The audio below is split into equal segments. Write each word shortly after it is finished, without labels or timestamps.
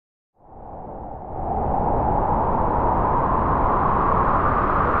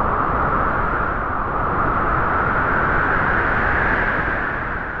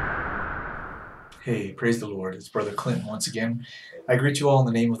Praise the Lord. It's Brother Clinton once again. I greet you all in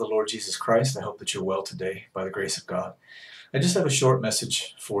the name of the Lord Jesus Christ. I hope that you're well today by the grace of God. I just have a short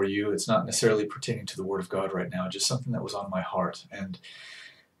message for you. It's not necessarily pertaining to the Word of God right now, just something that was on my heart. And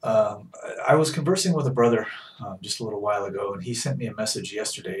I was conversing with a brother just a little while ago, and he sent me a message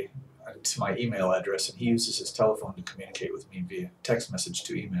yesterday to my email address, and he uses his telephone to communicate with me via text message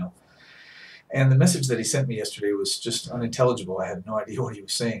to email. And the message that he sent me yesterday was just unintelligible. I had no idea what he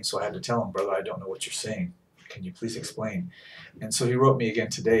was saying, so I had to tell him, brother, I don't know what you're saying. Can you please explain? And so he wrote me again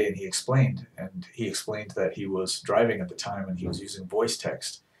today, and he explained that he was driving at the time, and he was using voice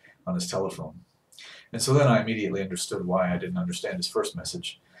text on his telephone. And so then I immediately understood why I didn't understand his first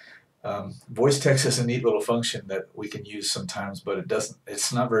message. Voice text is a neat little function that we can use sometimes, but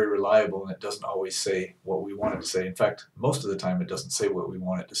it's not very reliable, and it doesn't always say what we want it to say. In fact, most of the time it doesn't say what we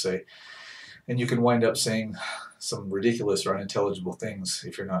want it to say. And you can wind up saying some ridiculous or unintelligible things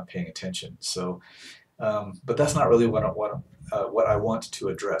if you're not paying attention. So, but that's not really what I want to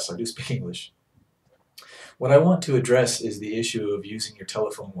address. I do speak English. What I want to address is the issue of using your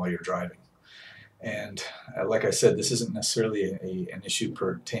telephone while you're driving. And like I said, this isn't necessarily an issue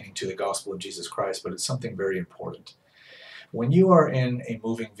pertaining to the gospel of Jesus Christ, but it's something very important. When you are in a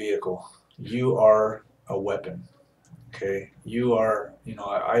moving vehicle, you are a weapon. Okay, you are,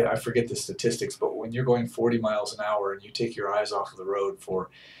 I forget the statistics, but when you're going 40 miles an hour and you take your eyes off of the road for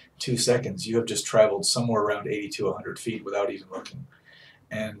 2 seconds, you have just traveled somewhere around 80 to 100 feet without even looking.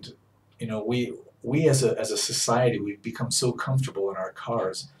 And, we as a society, we've become so comfortable in our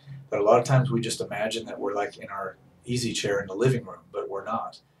cars that a lot of times we just imagine that we're like in our easy chair in the living room, but we're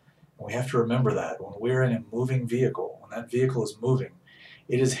not. And we have to remember that when we're in a moving vehicle, when that vehicle is moving,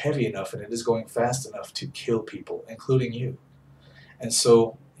 it is heavy enough and it is going fast enough to kill people, including you. And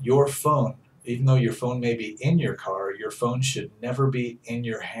so your phone, even though your phone may be in your car, your phone should never be in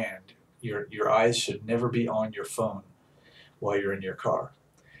your hand. Your eyes should never be on your phone while you're in your car.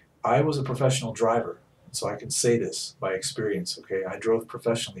 I was a professional driver, so I can say this by experience. Okay, I drove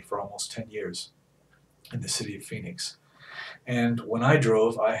professionally for almost 10 years in the city of Phoenix. And when I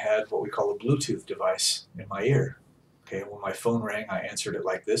drove, I had what we call a Bluetooth device in my ear. Okay, when my phone rang, I answered it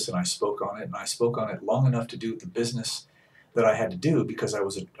like this, and I spoke on it, and I spoke on it long enough to do the business that I had to do because I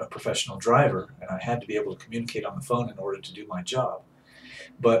was a professional driver, and I had to be able to communicate on the phone in order to do my job.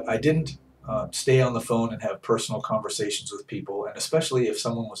 But I didn't stay on the phone and have personal conversations with people, and especially if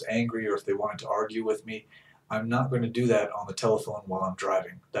someone was angry or if they wanted to argue with me, I'm not going to do that on the telephone while I'm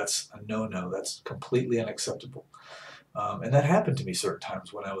driving. That's a no-no. That's completely unacceptable. And that happened to me certain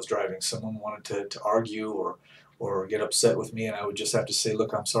times when I was driving. Someone wanted to argue or get upset with me, and I would just have to say,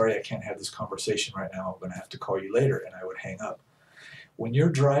 look, I'm sorry, I can't have this conversation right now. I'm going to have to call you later, and I would hang up. When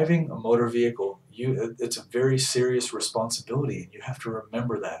you're driving a motor vehicle, it's a very serious responsibility, and you have to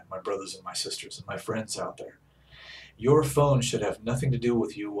remember that, my brothers and my sisters and my friends out there. Your phone should have nothing to do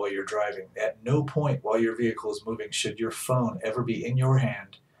with you while you're driving. At no point while your vehicle is moving should your phone ever be in your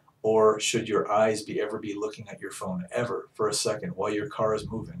hand, or should your eyes ever be looking at your phone ever for a second while your car is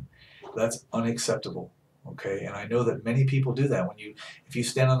moving. That's unacceptable. Okay, and I know that many people do that. If you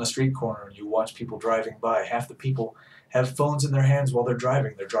stand on the street corner and you watch people driving by, half the people have phones in their hands while they're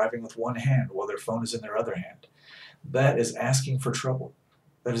driving. They're driving with one hand while their phone is in their other hand. That is asking for trouble.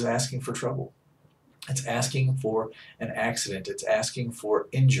 That is asking for trouble. It's asking for an accident. It's asking for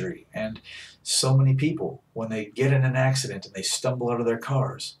injury. And so many people, when they get in an accident and they stumble out of their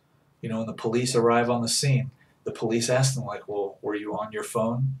cars, and the police arrive on the scene, the police ask them like, well, were you on your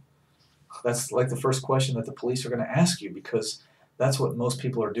phone? That's like the first question that the police are going to ask you, because that's what most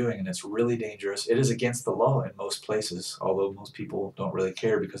people are doing, and it's really dangerous. It is against the law in most places, although most people don't really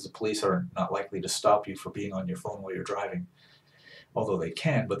care because the police are not likely to stop you for being on your phone while you're driving. Although they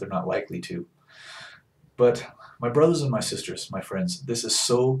can, but they're not likely to. But my brothers and my sisters, my friends, this is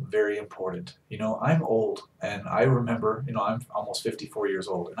so very important. I'm old, and I remember, I'm almost 54 years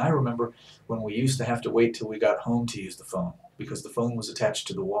old, and I remember when we used to have to wait till we got home to use the phone, because the phone was attached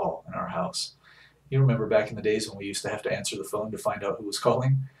to the wall in our house. You remember back in the days when we used to have to answer the phone to find out who was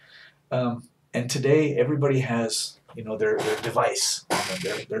calling? And today, everybody has, their device,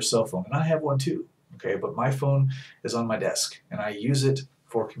 their cell phone, and I have one too. Okay, but my phone is on my desk, and I use it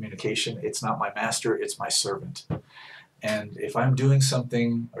for communication. It's not my master, it's my servant. And if I'm doing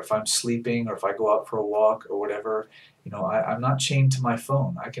something, or if I'm sleeping, or if I go out for a walk or whatever, I'm not chained to my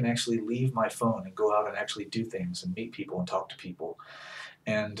phone. I can actually leave my phone and go out and actually do things and meet people and talk to people.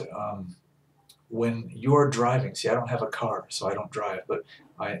 And when you're driving, see, I don't have a car, so I don't drive, but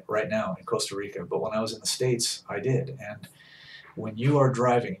right now in Costa Rica, but when I was in the States, I did. And when you are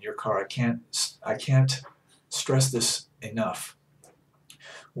driving in your car, I can't stress this enough.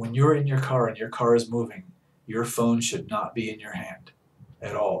 When you're in your car and your car is moving, your phone should not be in your hand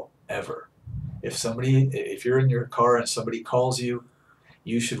at all, ever. If you're in your car and somebody calls you,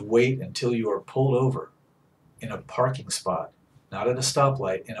 you should wait until you are pulled over in a parking spot, not at a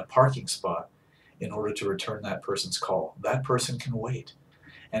stoplight, in a parking spot, in order to return that person's call. That person can wait.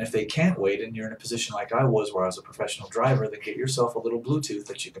 And if they can't wait and you're in a position like I was where I was a professional driver, then get yourself a little Bluetooth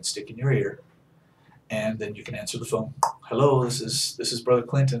that you can stick in your ear, and then you can answer the phone. Hello, this is Brother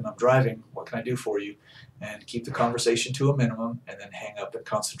Clinton. I'm driving. What can I do for you? And keep the conversation to a minimum, and then hang up and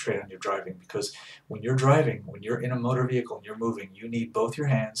concentrate on your driving. Because when you're driving, when you're in a motor vehicle and you're moving, you need both your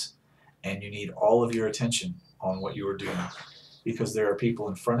hands and you need all of your attention on what you are doing. Because there are people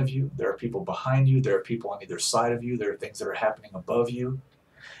in front of you, there are people behind you, there are people on either side of you, there are things that are happening above you.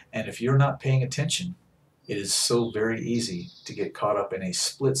 And if you're not paying attention, it is so very easy to get caught up in a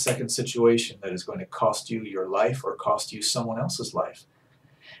split-second situation that is going to cost you your life or cost you someone else's life.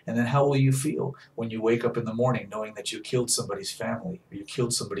 And then how will you feel when you wake up in the morning knowing that you killed somebody's family, or you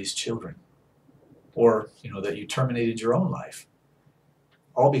killed somebody's children, or that you terminated your own life,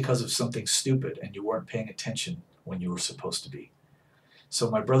 all because of something stupid and you weren't paying attention when you were supposed to be. So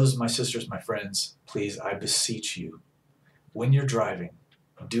my brothers, my sisters, my friends, please, I beseech you, when you're driving,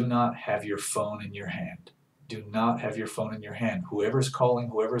 do not have your phone in your hand. Do not have your phone in your hand. Whoever's calling,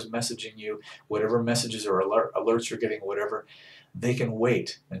 whoever's messaging you, whatever messages or alerts you're getting, whatever, they can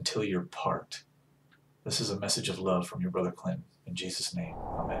wait until you're parked. This is a message of love from your brother Clinton. In Jesus' name,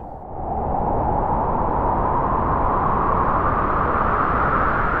 amen.